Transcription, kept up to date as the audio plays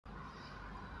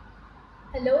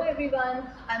Hello everyone,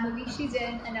 I'm Avishi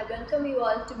Jain and I welcome you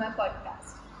all to my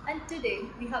podcast. And today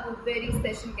we have a very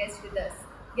special guest with us.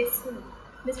 Guess who?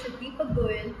 Mr. Deepak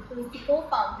Goyal, who is the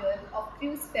co-founder of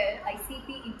Crewsphere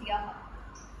ICP India Hub.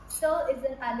 Sir is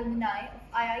an alumni of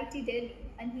IIT Delhi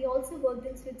and he also worked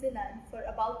in Switzerland for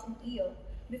about an year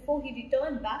before he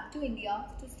returned back to India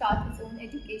to start his own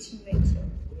education venture.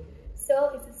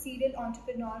 Sir is a serial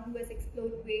entrepreneur who has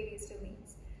explored various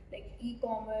domains like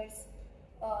e-commerce,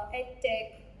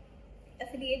 edtech,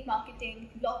 affiliate marketing,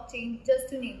 blockchain, just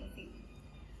to name a few.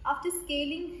 After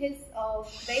scaling his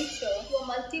venture to a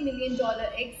multi-million dollar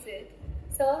exit,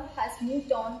 Sir has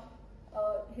moved on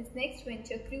his next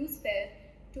venture, Crewsphere,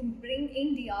 to bring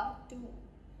India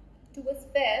to a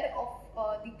sphere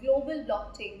of the global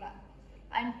blockchain map.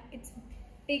 And it's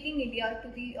taking India to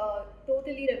the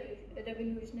totally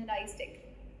revolutionized tech.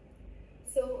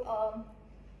 So,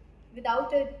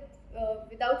 without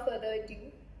further ado,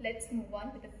 let's move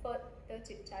on with the further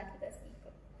chit chat with our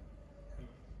speaker.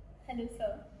 Hello,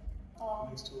 sir.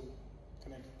 Nice to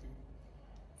connect with you.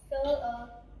 Sir,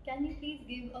 can you please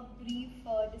give a brief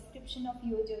description of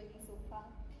your journey so far?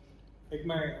 Like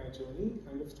my journey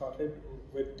kind of started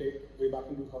with tech way back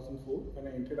in 2004 when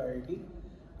I entered IIT,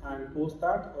 and post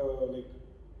that,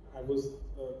 I've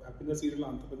been a serial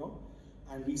entrepreneur,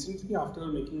 and recently after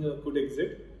making a good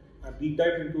exit, I deep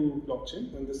dived into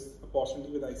blockchain when this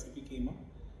opportunity with ICP came up,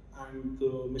 and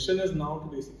the mission is now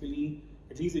to basically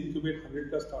at least incubate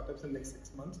 100 plus startups in the next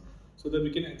 6 months, so that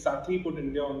we can exactly put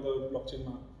India on the blockchain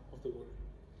map of the world.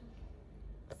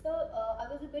 So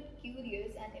I was a bit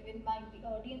curious, and even the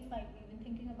audience might be even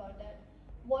thinking about that.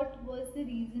 What was the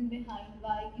reason behind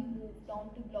why you moved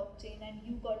on to blockchain and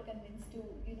you got convinced to,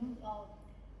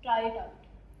 try it out?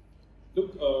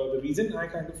 Look, the reason I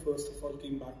kind of first of all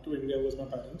came back to India was my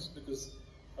parents, because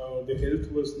their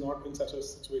health was not in such a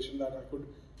situation that I could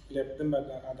left them at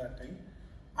that time.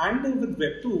 And with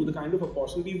Web2, the kind of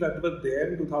opportunities that were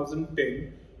there in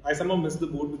 2010, I somehow missed the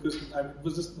boat because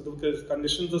because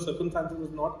conditions or circumstances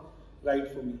was not right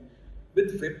for me.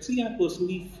 With Web3, I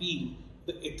personally feel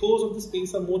the ethos of the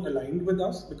space are more aligned with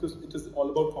us because it is all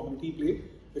about community play,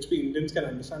 which we Indians can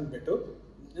understand better.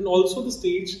 And also the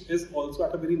stage is also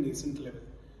at a very nascent level.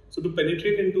 So to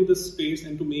penetrate into this space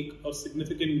and to make a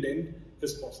significant dent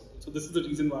is possible. So this is the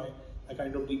reason why I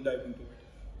kind of deep dive into it.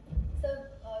 So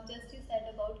just you said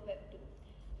about Web2.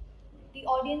 The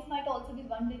audience might also be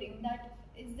wondering that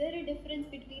is there a difference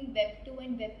between Web2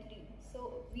 and Web3?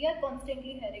 So we are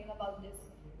constantly hearing about this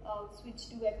switch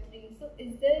to Web3. So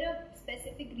is there a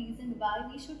specific reason why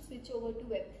we should switch over to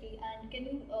Web3? And can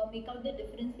you make out the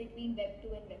difference between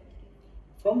Web2 and Web3?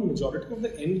 From majority of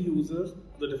the end users,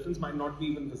 the difference might not be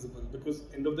even visible because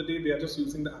end of the day they are just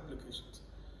using the applications.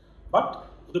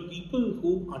 But the people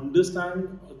who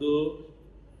understand the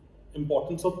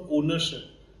importance of ownership,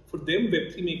 for them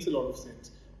Web3 makes a lot of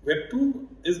sense. Web2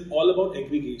 is all about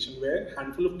aggregation where a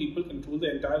handful of people control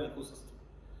the entire ecosystem.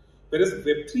 Whereas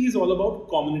Web3 is all about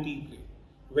community play,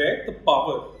 where the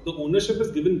power, the ownership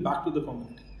is given back to the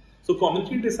community. So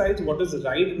community decides what is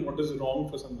right and what is wrong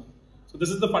for someone. So this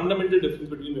is the fundamental difference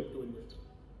between Web2 and Web3.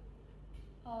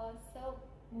 So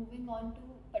moving on to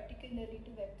particularly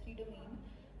to Web3 domain,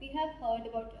 we have heard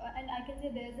about, and I can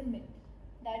say there is a myth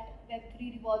that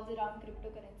Web3 revolves around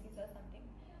cryptocurrencies or something.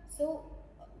 So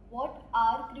what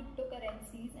are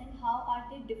cryptocurrencies and how are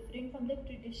they different from the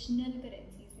traditional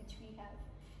currencies which we have?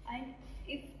 And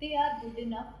if they are good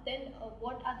enough, then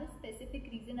what are the specific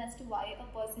reasons as to why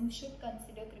a person should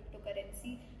consider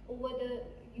cryptocurrency over the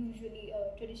usually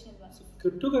traditional ones? So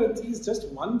cryptocurrency is just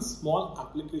one small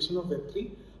application of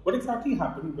Web3. What exactly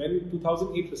happened when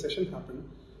 2008 recession happened?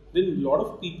 Then a lot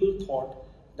of people thought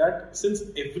that since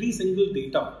every single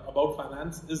data about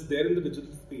finance is there in the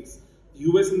digital space,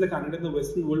 US and the Canada and the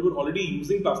Western world were already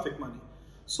using plastic money.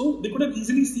 So they could have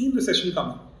easily seen recession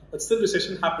coming, but still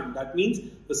recession happened. That means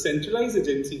the centralized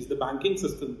agencies, the banking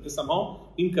system is somehow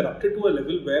being corrupted to a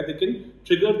level where they can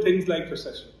trigger things like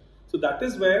recession. So that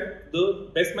is where the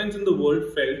best minds in the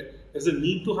world felt there's a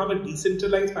need to have a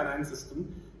decentralized finance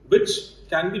system which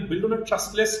can be built on a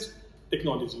trustless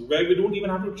technology where we don't even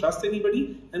have to trust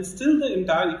anybody and still the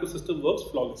entire ecosystem works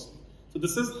flawlessly. So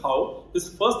this is how this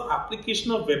first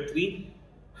application of Web3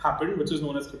 happened, which is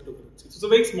known as cryptocurrency. So it's a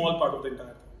very small part of the entire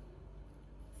thing.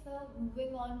 So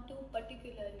moving on to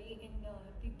particularly in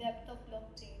the depth of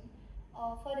blockchain,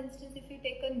 for instance, if you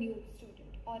take a new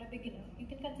student or a beginner, you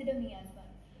can consider me as one.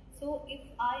 So if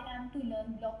I am to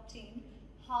learn blockchain,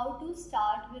 how to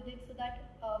start with it so that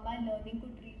my learning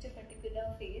could reach a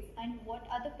particular phase, and what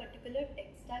are the particular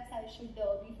tech stacks I should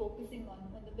be focusing on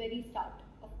the very start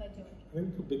of my journey? I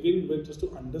think to begin with, just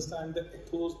to understand the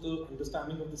ethos, the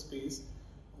understanding of the space,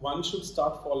 one should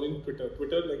start following Twitter.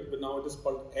 Twitter, like now it is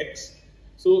called X.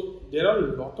 So there are a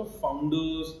lot of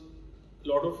founders, a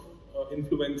lot of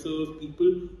influencers,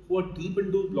 people who are deep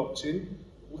into blockchain,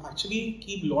 who actually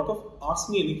keep a lot of Ask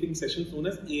Me Anything sessions known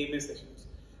as AMA sessions.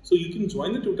 So you can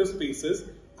join the Twitter spaces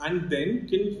and then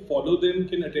can follow them,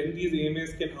 can attend these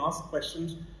AMAs, can ask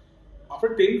questions. After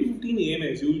 10 to 15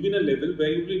 AMAs, you will be in a level where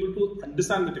you will be able to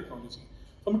understand the technology.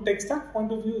 From a tech stack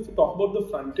point of view, if you talk about the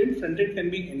front end can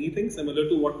be anything similar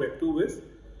to what Web 2 is.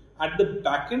 At the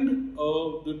back end,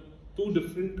 the two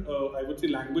different, I would say,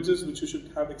 languages which you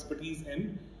should have expertise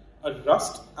in are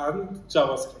Rust and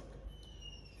JavaScript.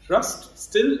 Rust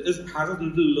still has a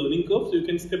little learning curve, so you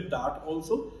can skip that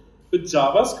also. With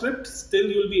JavaScript, still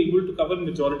you will be able to cover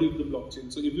majority of the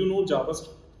blockchain. So if you know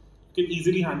JavaScript, you can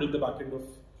easily handle the back end of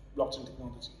blockchain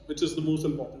technology, which is the most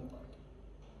important part.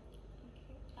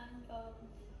 Okay. And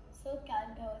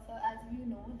sir, as you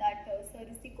know that sir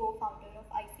is the co-founder of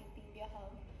ICP India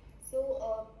Hub.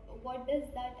 So what does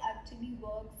that actually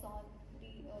works on?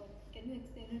 Can you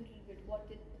explain a little bit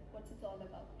what's it all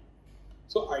about?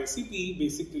 So ICP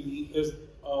basically is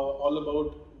all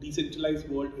about decentralized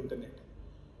world internet.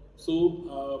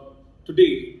 So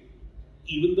today,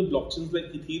 even the blockchains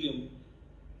like Ethereum,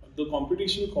 the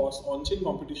computation cost, on-chain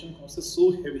computation cost is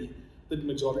so heavy that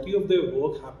majority of their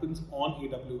work happens on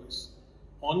AWS,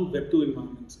 on Web2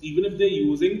 environments. Even if they're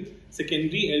using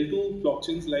secondary L2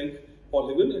 blockchains like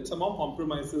Polygon, it somehow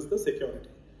compromises the security.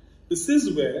 This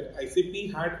is where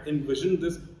ICP had envisioned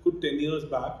this good 10 years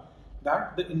back,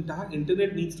 that the entire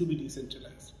internet needs to be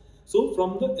decentralized. So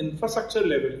from the infrastructure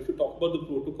level, if you talk about the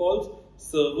protocols,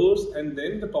 servers, and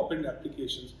then the top-end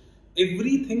applications,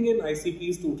 everything in ICP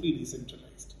is totally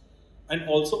decentralized and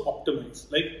also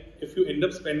optimized. Like if you end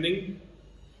up spending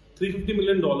 $350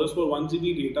 million for 1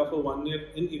 GB data for 1 year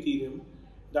in Ethereum,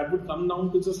 that would come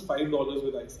down to just $5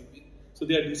 with ICP. So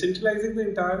they are decentralizing the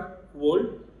entire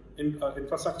world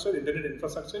infrastructure, internet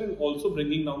infrastructure, and also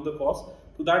bringing down the cost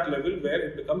to that level where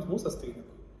it becomes more sustainable.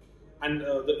 And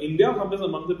the India Hub is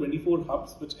among the 24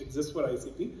 hubs which exist for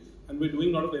ICP, and we're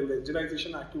doing a lot of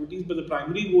evangelization activities, but the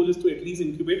primary goal is to at least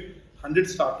incubate 100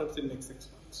 startups in the next 6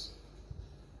 months.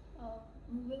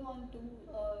 Moving on to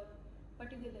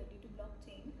particularly to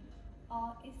blockchain,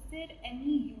 is there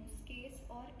any use case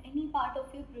or any part of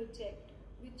your project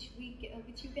which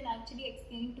you can actually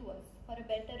explain to us for a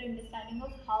better understanding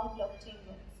of how blockchain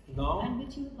works, and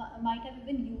which you might have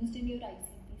even used in your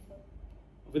ICP, sir?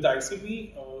 With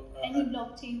ICP, any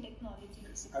blockchain technology?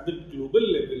 At the global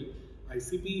level,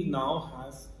 ICP now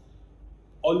has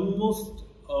almost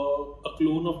a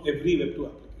clone of every Web2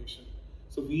 application.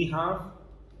 So we have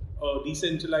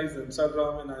decentralized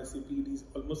Instagram and ICP, these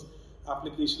almost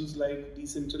applications like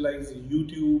decentralized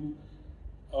YouTube,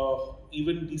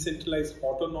 even decentralized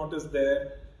Hot or Not is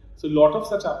there. So a lot of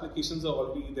such applications are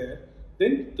already there.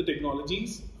 Then the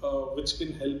technologies which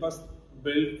can help us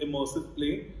build immersive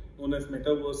play known as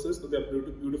metaverses. So there are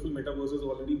beautiful metaverses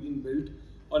already being built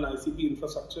on ICP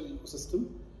infrastructure ecosystem.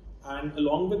 And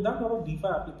along with that, a lot of DeFi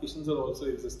applications are also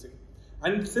existing.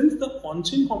 And since the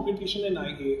on-chain computation in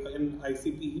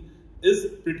ICP is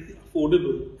pretty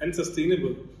affordable and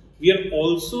sustainable, we are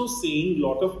also seeing a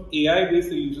lot of AI-based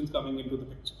solutions coming into the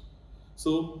picture.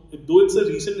 So though it's a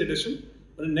recent addition,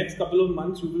 but in the next couple of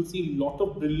months, you will see a lot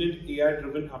of brilliant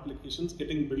AI-driven applications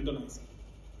getting built on ICP.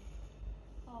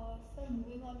 So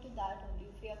moving on to that only,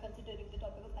 if we are considering the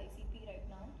topic of ICP right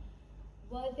now,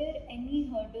 were there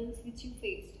any hurdles which you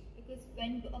faced? Because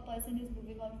when a person is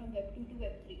moving on from Web 2 to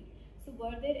Web 3, so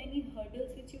were there any hurdles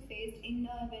which you faced in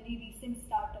a very recent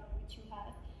startup which you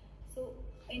had? So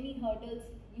any hurdles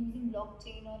using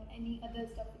blockchain or any other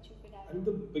stuff which you could add? And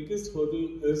the biggest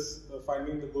hurdle is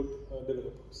finding the good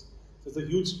developers. So there's a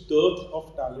huge dearth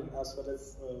of talent as far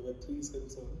as Web3 is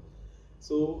concerned.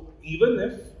 So even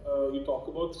if you talk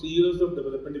about 3 years of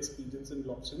development experience in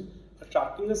blockchain,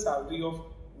 attracting a salary of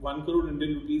 1 crore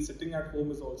Indian rupees sitting at home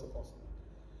is also possible.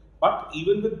 But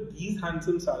even with these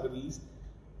handsome salaries,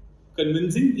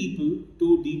 convincing people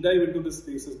to deep dive into this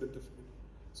space is a bit difficult.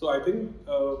 So I think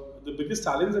the biggest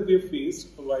challenge that we have faced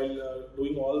while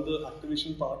doing all the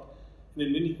activation part in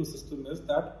Indian ecosystem is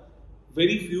that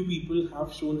very few people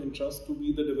have shown interest to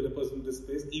be the developers in this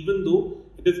space, even though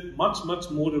it is much,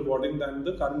 much more rewarding than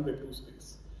the current Web2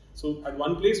 space. So at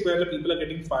one place where the people are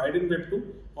getting fired in Web2,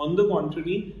 on the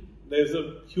contrary, there's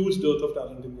a huge dearth of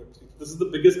talent in Web3. This is the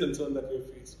biggest concern that we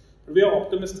have faced. But we are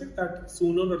optimistic that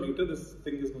sooner or later this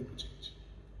thing is going to change.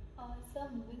 Sir,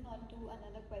 moving on to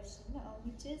another question,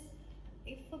 which is,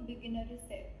 if a beginner is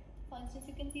there, for instance,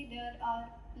 you can see there are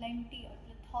plenty or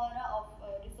plethora of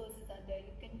resources are there.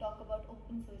 You can talk about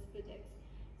open source projects.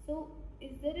 So,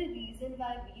 is there a reason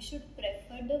why we should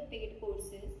prefer the paid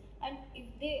courses? And if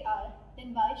they are,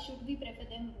 then why should we prefer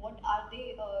them? What are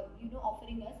they,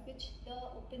 offering us, which the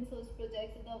open source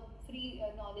projects and the free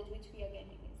knowledge which we are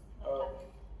getting is not having?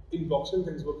 In blockchain,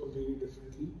 things work completely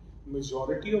differently.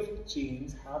 Majority of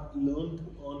chains have learned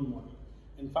to earn money.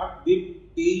 In fact, they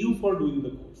pay you for doing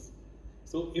the course.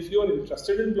 So if you are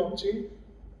interested in blockchain,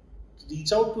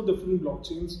 reach out to different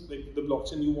blockchains, like the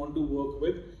blockchain you want to work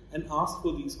with, and ask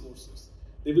for these courses.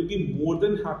 They will be more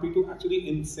than happy to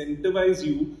actually incentivize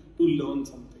you to learn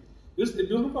something. Because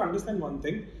you have to understand one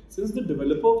thing, since the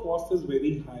developer cost is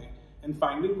very high and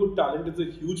finding good talent is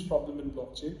a huge problem in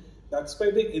blockchain, that's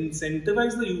why they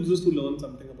incentivize the users to learn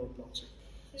something about blockchain.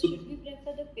 So should we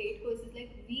prefer the paid courses,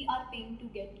 like we are paying to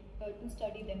get to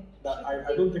study them?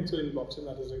 I don't think so in blockchain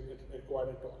that is required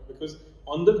at all. Because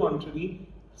on the contrary,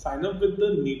 sign up with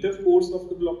the native course of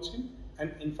the blockchain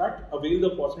and in fact avail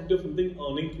the opportunity of something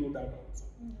earning through that also.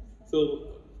 So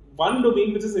one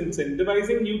domain which is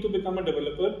incentivizing you to become a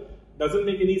developer doesn't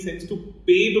make any sense to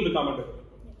pay to become a developer.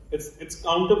 It's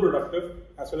counterproductive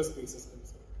as far as space is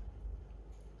concerned.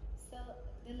 So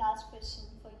the last question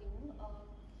for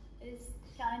you is,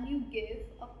 can you give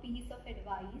a piece of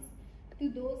advice to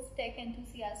those tech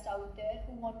enthusiasts out there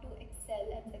who want to excel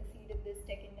and succeed in this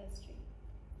tech industry?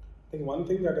 I think one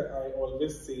thing that I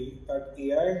always say, that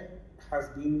AI has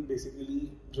been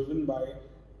basically driven by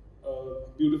a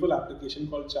beautiful application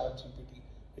called ChatGPT.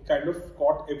 It kind of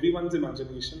caught everyone's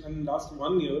imagination, and in the last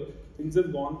 1 year, things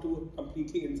have gone to a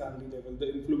completely insanity level. The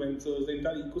influencers, the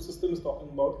entire ecosystem is talking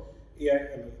about AI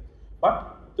ML.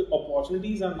 But the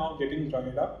opportunities are now getting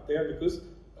dried up there because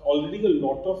already a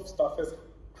lot of stuff has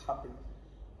happened.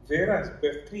 Whereas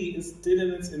Web3 is still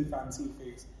in its infancy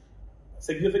phase.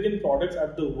 Significant products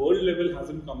at the world level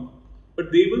hasn't come up,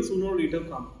 but they will sooner or later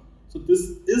come. So this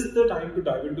is the time to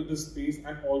dive into this space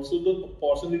and also the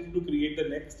opportunity to create the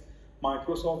next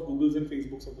Microsoft, Googles and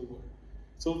Facebooks of the world.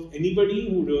 So anybody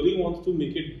who really wants to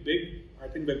make it big, I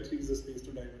think Web3 is the space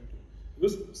to dive into.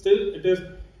 Because still it is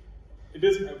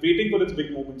waiting for its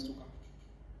big moments to come.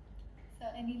 So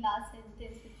any last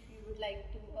sentence which you would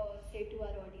like to say to our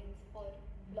audience for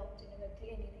blockchain and Web3,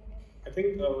 anything else? I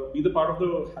think be the part of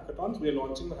the hackathons. We are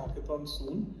launching the hackathon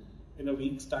soon, in a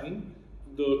week's time.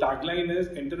 The tagline is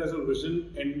enter as a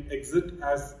vision and exit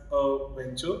as a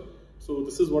venture. So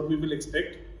this is what we will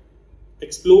expect.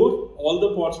 Explore all the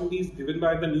opportunities given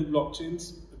by the new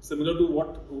blockchains. It's similar to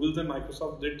what Google's and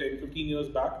Microsoft did 10-15 years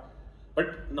back.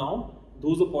 But now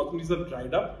those opportunities have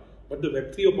dried up, but the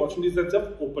Web3 opportunities have just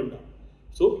opened up.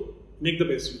 So make the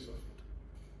best use of it.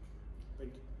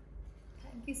 Thank you.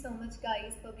 Thank you so much,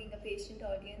 guys, for being a patient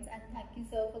audience, and thank you,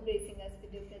 sir, for gracing us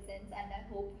with your presence. And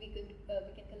I hope we can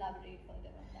collaborate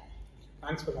further on that.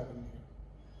 Thanks for having me.